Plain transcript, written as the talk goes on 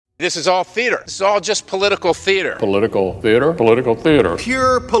This is all theater. This is all just political theater. Political theater. Political theater.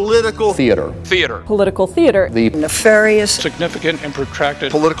 Pure political theater. Theater. Political theater. The nefarious, Significant and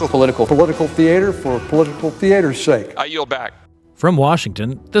protracted Political theater for political theater's sake. I yield back. From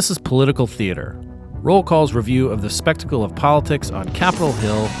Washington, this is Political Theater, Roll Call's review of the spectacle of politics on Capitol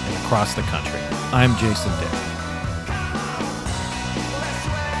Hill and across the country. I'm Jason Dick.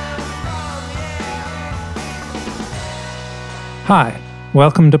 Hi,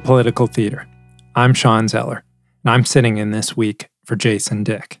 welcome to Political Theater. I'm Sean Zeller, and I'm sitting in this week for Jason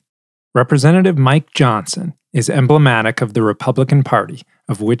Dick. Representative Mike Johnson is emblematic of the Republican Party,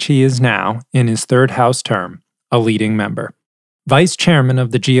 of which he is now, in his third House term, a leading member. Vice chairman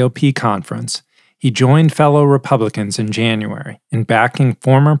of the GOP conference, he joined fellow Republicans in January in backing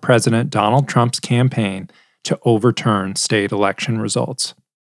former President Donald Trump's campaign to overturn state election results.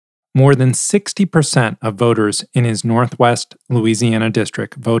 More than 60% of voters in his Northwest Louisiana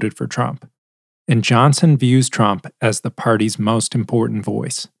district voted for Trump, and Johnson views Trump as the party's most important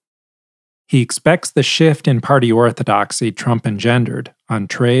voice. He expects the shift in party orthodoxy Trump engendered on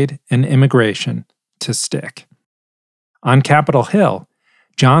trade and immigration to stick. On Capitol Hill,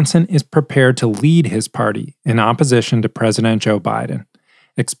 Johnson is prepared to lead his party in opposition to President Joe Biden,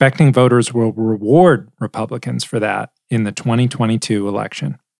 expecting voters will reward Republicans for that in the 2022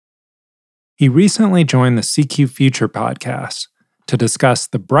 election. He recently joined the CQ Future podcast to discuss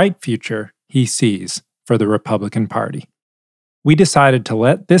the bright future he sees for the Republican Party. We decided to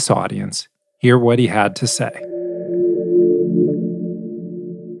let this audience hear what he had to say.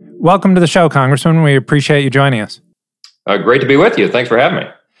 Welcome to the show, Congressman. We appreciate you joining us. Great to be with you. Thanks for having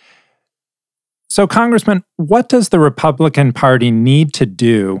me. So, Congressman, what does the Republican Party need to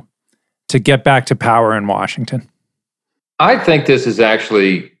do to get back to power in Washington? I think this is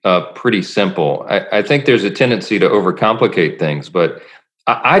actually pretty simple. I think there's a tendency to overcomplicate things, but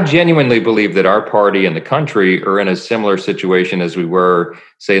I genuinely believe that our party and the country are in a similar situation as we were,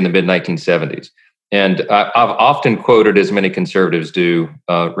 say, in the mid-1970s. And I've often quoted, as many conservatives do,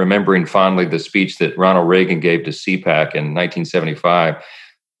 remembering fondly the speech that Ronald Reagan gave to CPAC in 1975.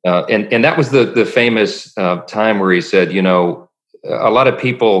 And that was the famous time where he said, you know, a lot of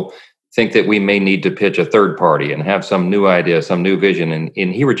people think that we may need to pitch a third party and have some new idea, some new vision. And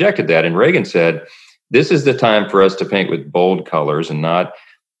he rejected that. And Reagan said, this is the time for us to paint with bold colors and not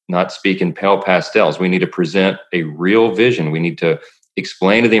speak in pale pastels. We need to present a real vision. We need to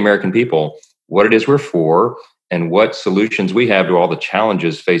explain to the American people what it is we're for and what solutions we have to all the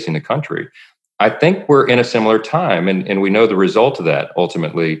challenges facing the country. I think we're in a similar time, and we know the result of that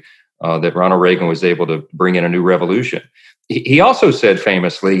ultimately, that Ronald Reagan was able to bring in a new revolution. He also said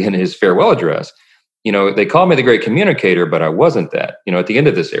famously in his farewell address, you know, they called me the great communicator, but I wasn't that. You know, at the end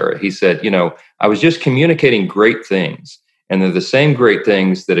of this era, he said, you know, I was just communicating great things, and they're the same great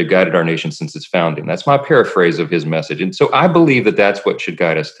things that have guided our nation since its founding. That's my paraphrase of his message. And so I believe that that's what should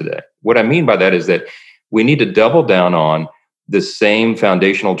guide us today. What I mean by that is that we need to double down on the same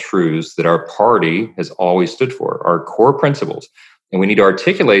foundational truths that our party has always stood for, our core principles. And we need to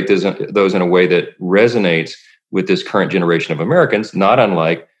articulate those in a way that resonates with this current generation of Americans, not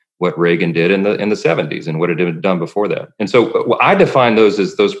unlike what Reagan did in the 70s and what it had done before that. And so I define those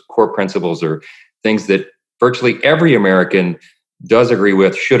as those core principles are things that virtually every American does agree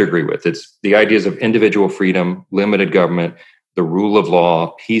with, should agree with. It's the ideas of individual freedom, limited government, the rule of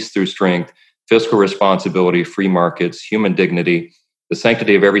law, peace through strength, fiscal responsibility, free markets, human dignity, the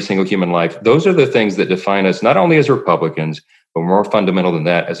sanctity of every single human life. Those are the things that define us not only as Republicans, but more fundamental than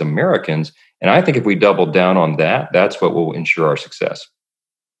that, as Americans. And I think if we double down on that, that's what will ensure our success.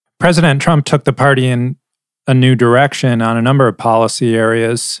 President Trump took the party in a new direction on a number of policy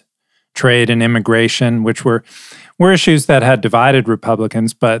areas, trade and immigration, which were issues that had divided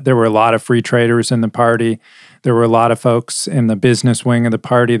Republicans, but there were a lot of free traders in the party. There were a lot of folks in the business wing of the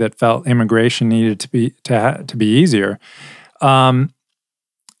party that felt immigration needed to be easier.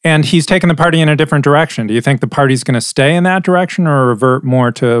 And he's taken the party in a different direction. Do you think the party's going to stay in that direction or revert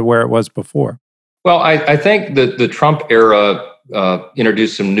more to where it was before? Well, I think that the Trump era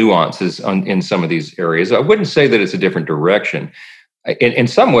introduced some nuances in some of these areas. I wouldn't say that it's a different direction. In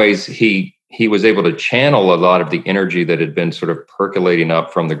some ways, he was able to channel a lot of the energy that had been sort of percolating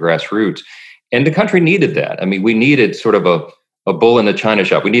up from the grassroots. And the country needed that. I mean, we needed sort of a bull in the china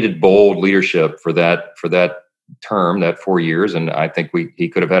shop. We needed bold leadership for that term, that 4 years. And I think he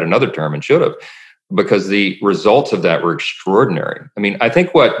could have had another term and should have, because the results of that were extraordinary. I mean, I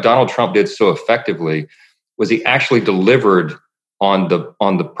think what Donald Trump did so effectively was he actually delivered on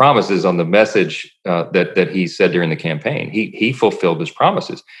the promises, on the message that he said during the campaign. He fulfilled his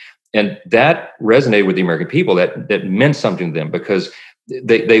promises. And that resonated with the American people. That meant something to them, because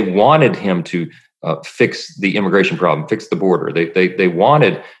they wanted him to fix the immigration problem, fix the border. They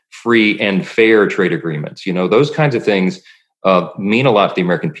wanted free and fair trade agreements. Those kinds of things mean a lot to the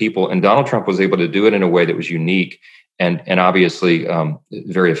American people. And Donald Trump was able to do it in a way that was unique and obviously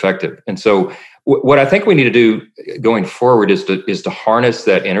very effective. And so what I think we need to do going forward is to harness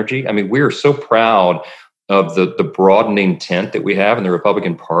that energy. I mean, we are so proud of the broadening tent that we have in the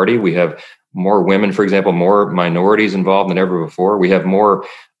Republican Party. We have more women, for example, more minorities involved than ever before. We have more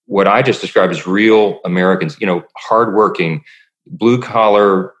what I just described as real Americans, hardworking, blue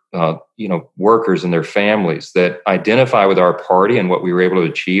collar, workers and their families that identify with our party and what we were able to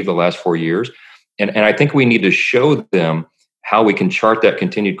achieve the last 4 years. And I think we need to show them how we can chart that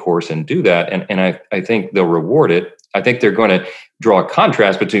continued course and do that. And I think they'll reward it. I think they're going to draw a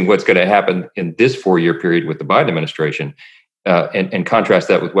contrast between what's going to happen in this 4-year period with the Biden administration and contrast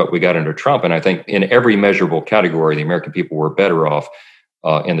that with what we got under Trump. And I think in every measurable category, the American people were better off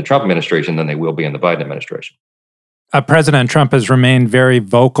in the Trump administration than they will be in the Biden administration. President Trump has remained very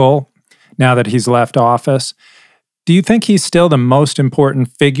vocal now that he's left office. Do you think he's still the most important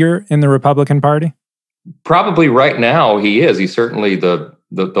figure in the Republican Party? Probably right now he is. He's certainly the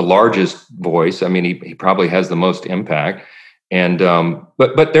largest voice. I mean, he probably has the most impact. And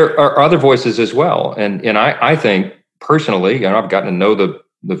but there are other voices as well. And I think personally, I've gotten to know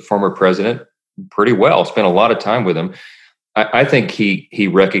the former president pretty well. Spent a lot of time with him. I think he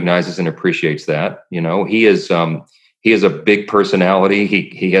recognizes and appreciates that. He is a big personality.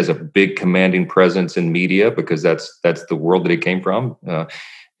 He has a big commanding presence in media because that's the world that he came from.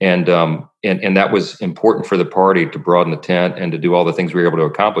 And that was important for the party to broaden the tent and to do all the things we were able to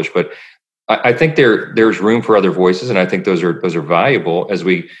accomplish. But I think there's room for other voices, and I think those are valuable as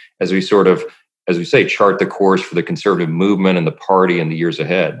we sort of, as we say, chart the course for the conservative movement and the party in the years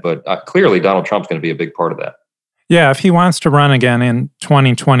ahead. But clearly, Donald Trump's going to be a big part of that. Yeah, if he wants to run again in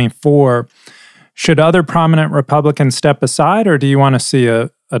 2024, should other prominent Republicans step aside, or do you want to see a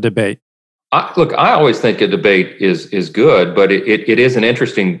debate? Look, I always think a debate is good, but it is an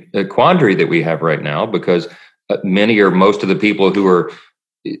interesting quandary that we have right now because many or most of the people who are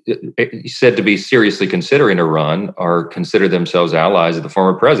said to be seriously considering a run consider themselves allies of the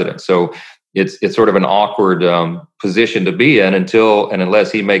former president. So it's sort of an awkward position to be in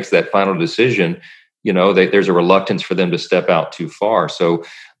unless he makes that final decision. There's a reluctance for them to step out too far. So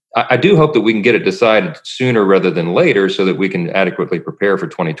I do hope that we can get it decided sooner rather than later so that we can adequately prepare for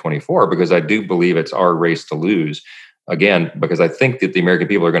 2024, because I do believe it's our race to lose. Again, because I think that the American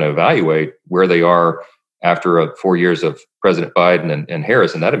people are going to evaluate where they are after 4 years of President Biden and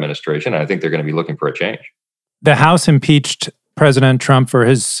Harris in that administration. And I think they're going to be looking for a change. The House impeached President Trump for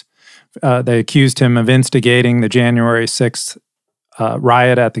they accused him of instigating the January 6th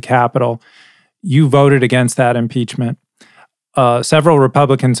riot at the Capitol. You voted against that impeachment. Several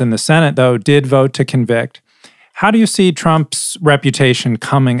Republicans in the Senate, though, did vote to convict. How do you see Trump's reputation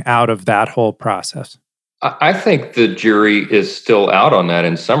coming out of that whole process? I think the jury is still out on that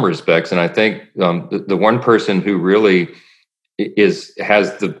in some respects. And I think the one person who really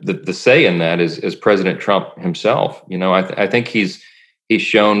has the say in that is President Trump himself. I think he's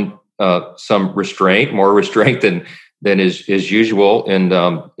shown some restraint, more restraint than is usual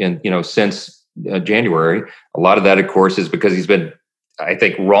since January. A lot of that, of course, is because he's been, I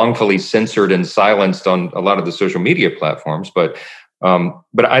think, wrongfully censored and silenced on a lot of the social media platforms. But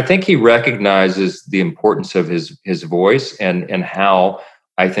I think he recognizes the importance of his voice and how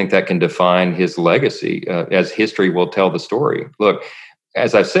I think that can define his legacy as history will tell the story. Look,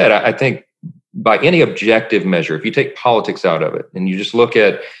 as I've said, I think by any objective measure, if you take politics out of it and you just look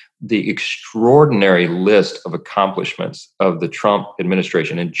at the extraordinary list of accomplishments of the Trump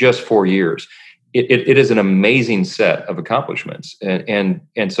administration in just 4 years, it is an amazing set of accomplishments. And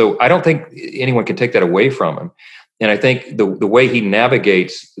so I don't think anyone can take that away from him. And I think the way he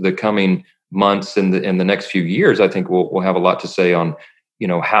navigates the coming months and the next few years, I think we'll have a lot to say on,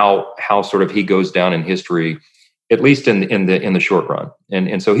 how sort of he goes down in history, at least in the short run.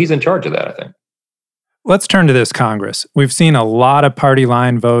 And so he's in charge of that, I think. Let's turn to this Congress. We've seen a lot of party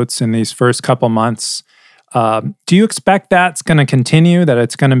line votes in these first couple months. Do you expect that's going to continue, that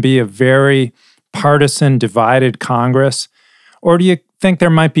it's going to be a very partisan, divided Congress? Or do you think there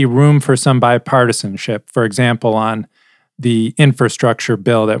might be room for some bipartisanship, for example, on the infrastructure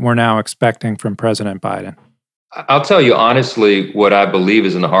bill that we're now expecting from President Biden? I'll tell you honestly, what I believe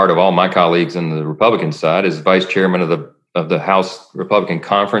is in the heart of all my colleagues on the Republican side is vice chairman of the House Republican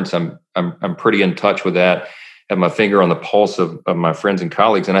Conference. I'm pretty in touch with that, have my finger on the pulse of my friends and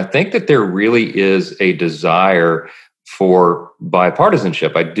colleagues. And I think that there really is a desire for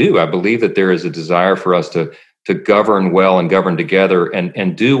bipartisanship. I do. I believe that there is a desire for us to to govern well and govern together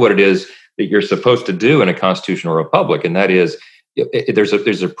and do what it is that you're supposed to do in a constitutional republic. And that is,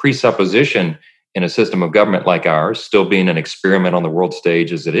 there's a presupposition in a system of government like ours, still being an experiment on the world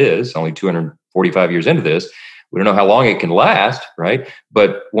stage as it is, only 245 years into this. We don't know how long it can last, right?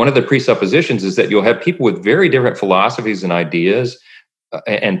 But one of the presuppositions is that you'll have people with very different philosophies and ideas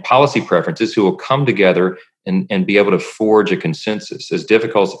and policy preferences who will come together and be able to forge a consensus. As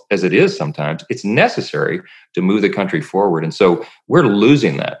difficult as it is sometimes, it's necessary to move the country forward. And so we're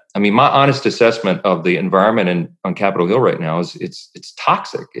losing that. I mean, my honest assessment of the environment on Capitol Hill right now is it's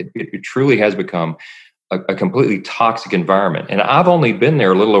toxic. It truly has become a completely toxic environment. And I've only been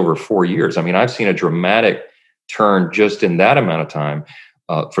there a little over 4 years. I mean, I've seen a dramatic turn just in that amount of time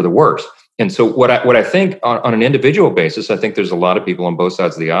for the worse. And so what I think on an individual basis, I think there's a lot of people on both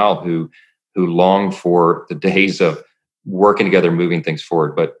sides of the aisle who long for the days of working together, moving things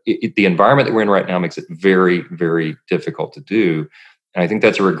forward. But the environment that we're in right now makes it very, very difficult to do. And I think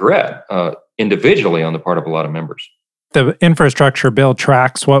that's a regret individually on the part of a lot of members. The infrastructure bill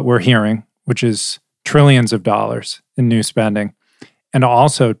tracks what we're hearing, which is trillions of dollars in new spending and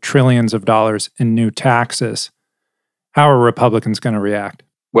also trillions of dollars in new taxes. How are Republicans going to react?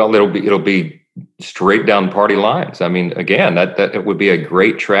 Well, it'll be straight down party lines. I mean, again, that it would be a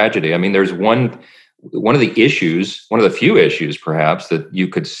great tragedy. I mean, there's one of the few issues perhaps that you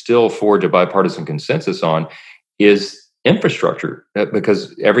could still forge a bipartisan consensus on is infrastructure,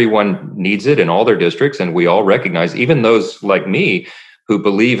 because everyone needs it in all their districts, and we all recognize, even those like me who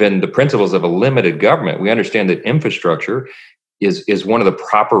believe in the principles of a limited government, we understand that infrastructure is one of the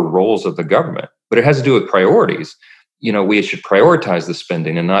proper roles of the government, but it has to do with priorities. You know, we should prioritize the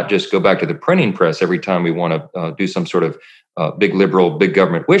spending and not just go back to the printing press every time we want to do some sort of big liberal, big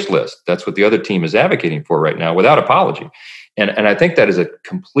government wish list. That's what the other team is advocating for right now without apology. And I think that is a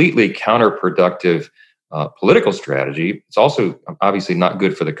completely counterproductive political strategy. It's also obviously not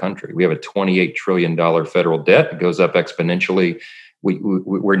good for the country. We have a $28 trillion federal debt. It goes up exponentially. We've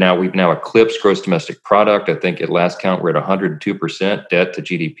now eclipsed gross domestic product. I think at last count, we're at 102% debt to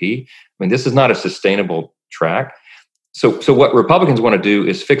GDP. I mean, this is not a sustainable track. So what Republicans want to do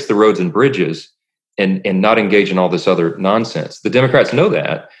is fix the roads and bridges and not engage in all this other nonsense. The Democrats know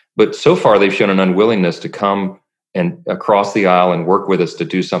that, but so far they've shown an unwillingness to come and across the aisle and work with us to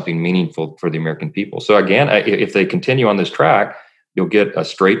do something meaningful for the American people. So again, if they continue on this track, you'll get a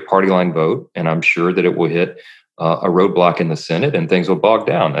straight party line vote, and I'm sure that it will hit a roadblock in the Senate and things will bog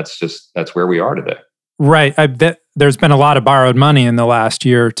down. That's where we are today. Right. There's been a lot of borrowed money in the last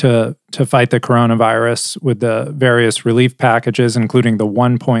year to fight the coronavirus with the various relief packages, including the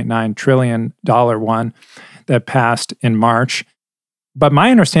 $1.9 trillion one that passed in March. But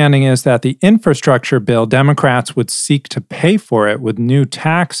my understanding is that the infrastructure bill, Democrats would seek to pay for it with new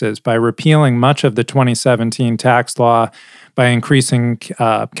taxes by repealing much of the 2017 tax law, by increasing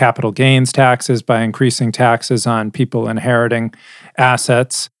capital gains taxes, by increasing taxes on people inheriting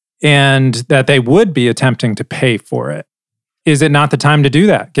assets, and that they would be attempting to pay for it. Is it not the time to do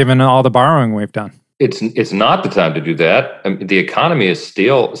that, given all the borrowing we've done? It's not the time to do that. I mean, the economy is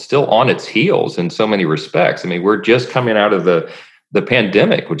still on its heels in so many respects. I mean, we're just coming out of the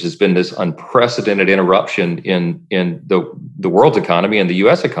pandemic, which has been this unprecedented interruption in the world's economy and the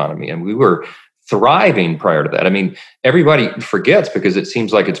U.S. economy, and we were thriving prior to that. I mean, everybody forgets because it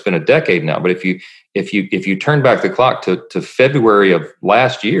seems like it's been a decade now. But if you turn back the clock to February of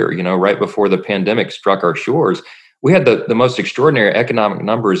last year, you know, right before the pandemic struck our shores, we had the most extraordinary economic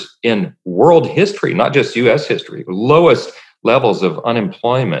numbers in world history, not just U.S. history. Lowest levels of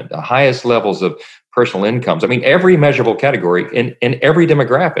unemployment, the highest levels of personal incomes. I mean, every measurable category in every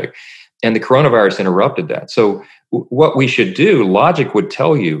demographic. And the coronavirus interrupted that. So what we should do, logic would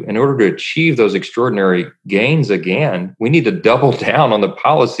tell you, in order to achieve those extraordinary gains again, we need to double down on the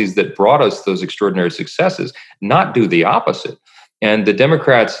policies that brought us those extraordinary successes, not do the opposite. And the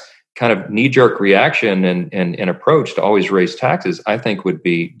Democrats' kind of knee-jerk reaction and approach to always raise taxes, I think would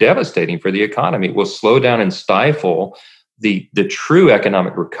be devastating for the economy. It will slow down and stifle the true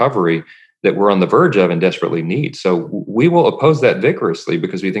economic recovery that we're on the verge of and desperately need. So we will oppose that vigorously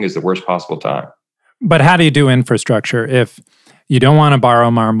because we think it's the worst possible time. But how do you do infrastructure if you don't want to borrow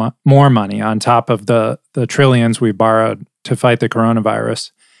more money on top of the trillions we borrowed to fight the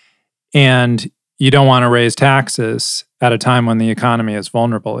coronavirus, and you don't want to raise taxes at a time when the economy is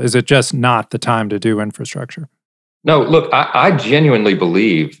vulnerable? Is it just not the time to do infrastructure? No, look, I genuinely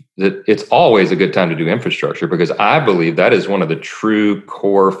believe that it's always a good time to do infrastructure because I believe that is one of the true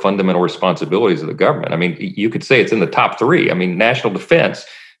core fundamental responsibilities of the government. I mean, you could say it's in the top three. I mean, national defense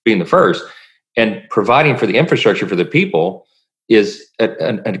being the first and providing for the infrastructure for the people is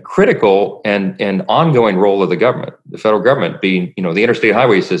a critical and ongoing role of the government, the federal government being, the interstate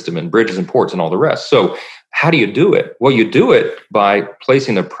highway system and bridges and ports and all the rest. So how do you do it? Well, you do it by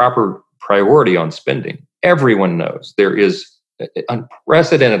placing the proper priority on spending. Everyone knows there is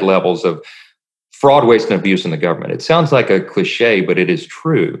unprecedented levels of fraud, waste, and abuse in the government. It sounds like a cliche, but it is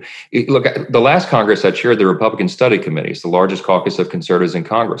true. Look, the last Congress, I chaired the Republican Study Committee. It's the largest caucus of conservatives in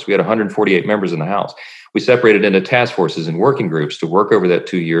Congress. We had 148 members in the House. We separated into task forces and working groups to work over that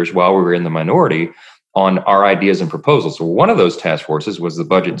 2 years while we were in the minority on our ideas and proposals. So one of those task forces was the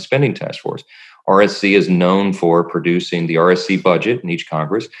Budget and Spending Task Force. RSC is known for producing the RSC budget in each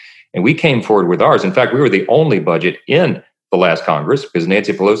Congress, and we came forward with ours. In fact, we were the only budget in the last Congress because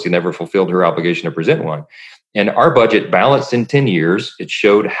Nancy Pelosi never fulfilled her obligation to present one. And our budget balanced in 10 years. It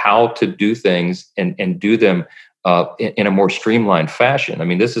showed how to do things and do them in a more streamlined fashion. I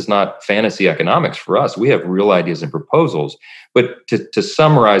mean, this is not fantasy economics for us. We have real ideas and proposals. But to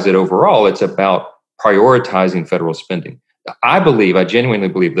summarize it overall, it's about prioritizing federal spending. I genuinely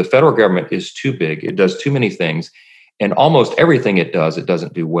believe the federal government is too big. It does too many things. And almost everything it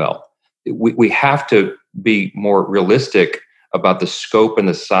doesn't do well. We have to be more realistic about the scope and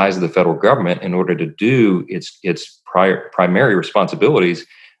the size of the federal government in order to do its primary responsibilities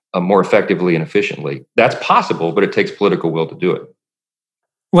more effectively and efficiently. That's possible, but it takes political will to do it.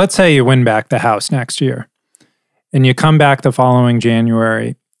 Let's say you win back the House next year, and you come back the following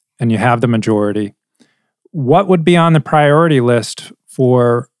January, and you have the majority. What would be on the priority list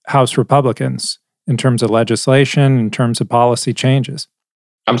for House Republicans in terms of legislation, in terms of policy changes?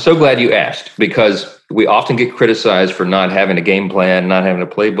 I'm so glad you asked, because we often get criticized for not having a game plan, not having a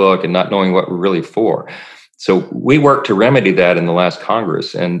playbook, and not knowing what we're really for. So we worked to remedy that in the last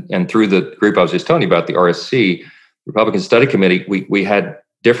Congress. And through the group I was just telling you about, the RSC, Republican Study Committee, we had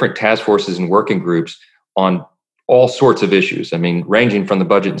different task forces and working groups on all sorts of issues. I mean, ranging from the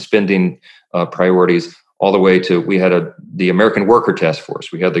budget and spending priorities all the way to, we had the American Worker Task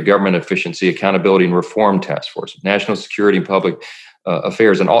Force. We had the Government Efficiency, Accountability, and Reform Task Force, National Security and Public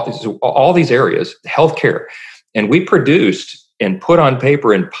Affairs, and all these areas, healthcare. And we produced and put on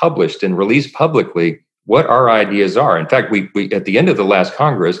paper and published and released publicly what our ideas are. In fact, we at the end of the last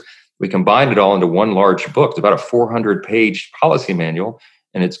Congress, we combined it all into one large book. It's about a 400-page policy manual,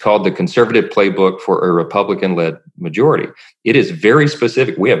 and it's called The Conservative Playbook for a Republican-Led Majority. It is very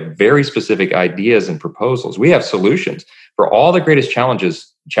specific. We have very specific ideas and proposals. We have solutions for all the greatest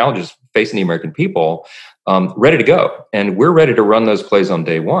challenges facing the American people, ready to go. And we're ready to run those plays on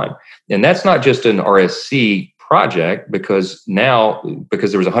day one. And that's not just an RSC project, because there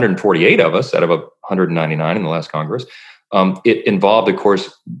was 148 of us out of 199 in the last Congress. It involved, of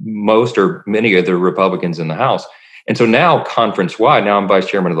course, most or many of the Republicans in the House. And so now, conference-wide, now I'm vice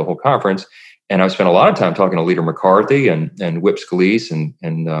chairman of the whole conference, and I've spent a lot of time talking to Leader McCarthy and Whip Scalise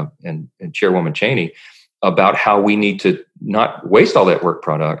and Chairwoman Cheney about how we need to not waste all that work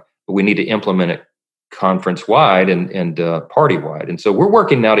product, but we need to implement it conference-wide and party-wide. And so we're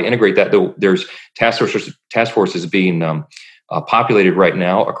working now to integrate that. There's task forces being populated right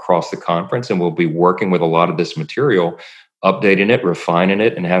now across the conference, and we'll be working with a lot of this material, updating it, refining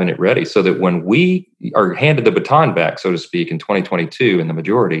it, and having it ready so that when we are handed the baton back, so to speak, in 2022 in the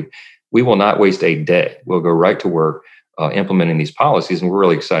majority, we will not waste a day. We'll go right to work implementing these policies, and we're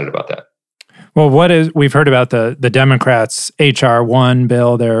really excited about that. Well, we've heard about the Democrats' H.R. 1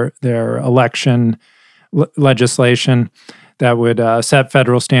 bill, their election legislation that would set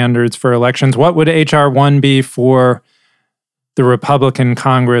federal standards for elections. What would H.R. 1 be for the Republican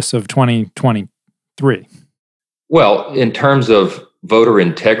Congress of 2023? Well, in terms of voter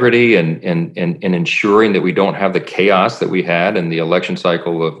integrity and ensuring that we don't have the chaos that we had in the election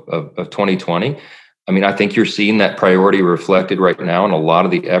cycle of 2020, I mean, I think you're seeing that priority reflected right now in a lot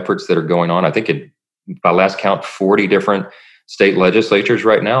of the efforts that are going on. I think by last count, 40 different state legislatures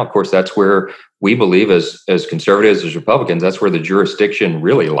right now. Of course, that's where we believe as conservatives, as Republicans, that's where the jurisdiction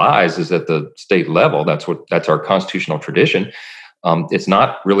really lies, is at the state level. That's our constitutional tradition. It's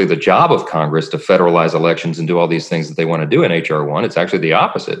not really the job of Congress to federalize elections and do all these things that they want to do in H.R. 1. It's actually the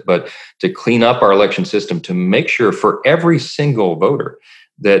opposite. But to clean up our election system, to make sure for every single voter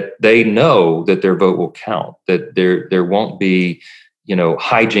that they know that their vote will count, that there won't be,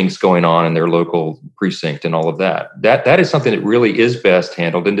 hijinks going on in their local precinct and all of that. That is something that really is best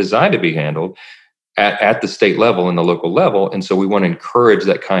handled and designed to be handled at the state level and the local level. And so we want to encourage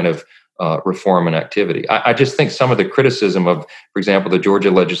that kind of reform and activity. I just think some of the criticism of, for example, the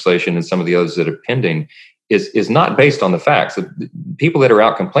Georgia legislation and some of the others that are pending is not based on the facts. The people that are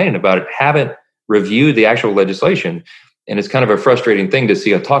out complaining about it haven't reviewed the actual legislation And it's kind of a frustrating thing to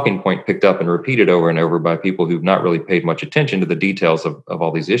see a talking point picked up and repeated over and over by people who've not really paid much attention to the details of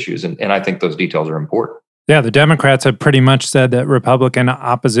all these issues. And I think those details are important. Yeah, the Democrats have pretty much said that Republican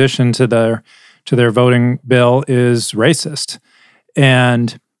opposition to their voting bill is racist.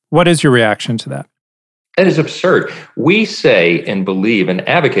 And what is your reaction to that? That is absurd. We say and believe and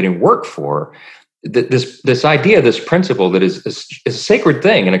advocate and work for this idea, this principle that is a sacred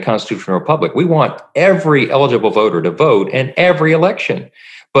thing in a constitutional republic. We want every eligible voter to vote in every election.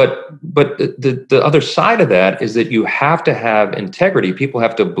 But the other side of that is that you have to have integrity. People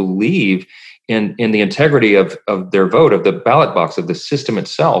have to believe in the integrity of their vote, of the ballot box, of the system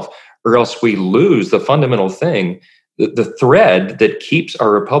itself, or else we lose the fundamental thing, the thread that keeps our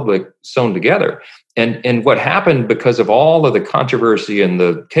republic sewn together. And what happened because of all of the controversy and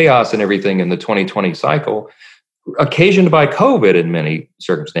the chaos and everything in the 2020 cycle, occasioned by COVID in many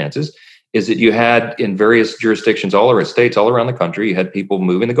circumstances, is that you had in various jurisdictions, all over states, all around the country, you had people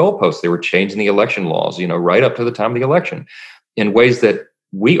moving the goalposts. They were changing the election laws, right up to the time of the election in ways that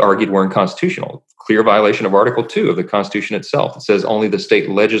we argued were unconstitutional. Clear violation of Article 2 of the Constitution itself. It says only the state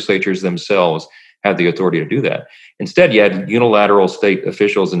legislatures themselves have the authority to do that. Instead, you had unilateral state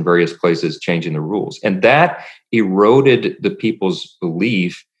officials in various places changing the rules. And that eroded the people's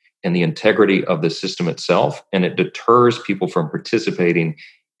belief in the integrity of the system itself, and it deters people from participating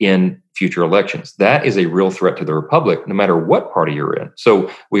in future elections. That is a real threat to the republic, no matter what party you're in.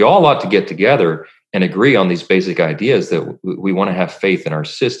 So we all ought to get together and agree on these basic ideas that we want to have faith in our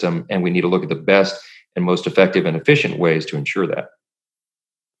system, and we need to look at the best and most effective and efficient ways to ensure that.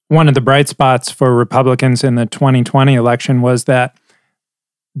 One of the bright spots for Republicans in the 2020 election was that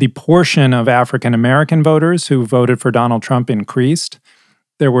the portion of African American voters who voted for Donald Trump increased.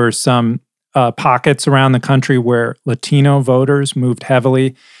 There were some pockets around the country where Latino voters moved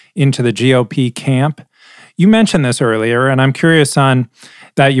heavily into the GOP camp. You mentioned this earlier, and I'm curious on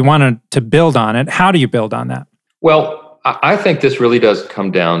that you wanted to build on it. How do you build on that? Well, I think this really does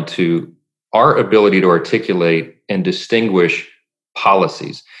come down to our ability to articulate and distinguish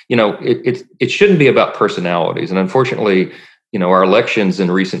policies. It shouldn't be about personalities. And unfortunately, our elections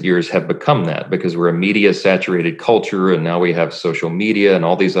in recent years have become that because we're a media-saturated culture, and now we have social media and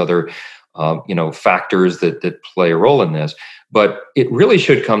all these other, factors that play a role in this. But it really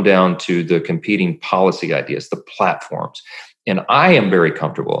should come down to the competing policy ideas, the platforms. And I am very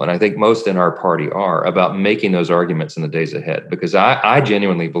comfortable, and I think most in our party are, about making those arguments in the days ahead, because I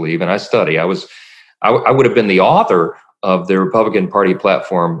genuinely believe, and I study, I would have been the author of the Republican Party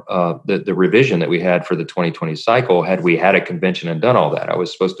platform, the revision that we had for the 2020 cycle, had we had a convention and done all that. I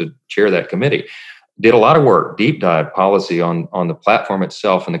was supposed to chair that committee. Did a lot of work, deep dive policy on the platform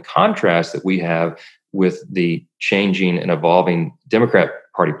itself and the contrast that we have with the changing and evolving Democrat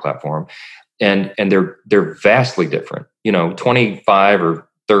Party platform. And they're vastly different. 25 or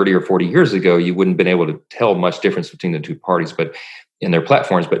 30 or 40 years ago, you wouldn't have been able to tell much difference between the two parties, but in their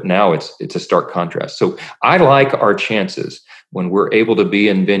platforms, but now it's a stark contrast. So I like our chances when we're able to be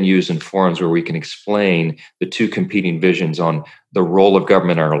in venues and forums where we can explain the two competing visions on the role of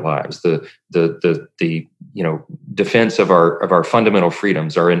government in our lives, the defense of our fundamental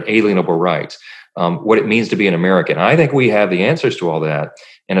freedoms, our inalienable rights, what it means to be an American. I think we have the answers to all that.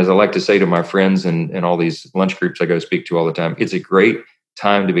 And as I like to say to my friends and all these lunch groups I go speak to all the time, it's a great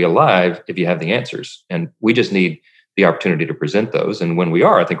time to be alive if you have the answers. And we just need the opportunity to present those. And when we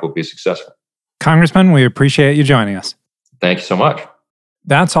are, I think we'll be successful. Congressman, we appreciate you joining us. Thank you so much.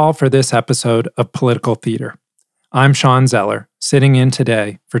 That's all for this episode of Political Theater. I'm Sean Zeller, sitting in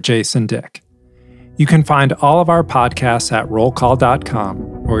today for Jason Dick. You can find all of our podcasts at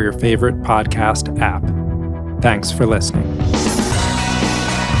rollcall.com or your favorite podcast app. Thanks for listening.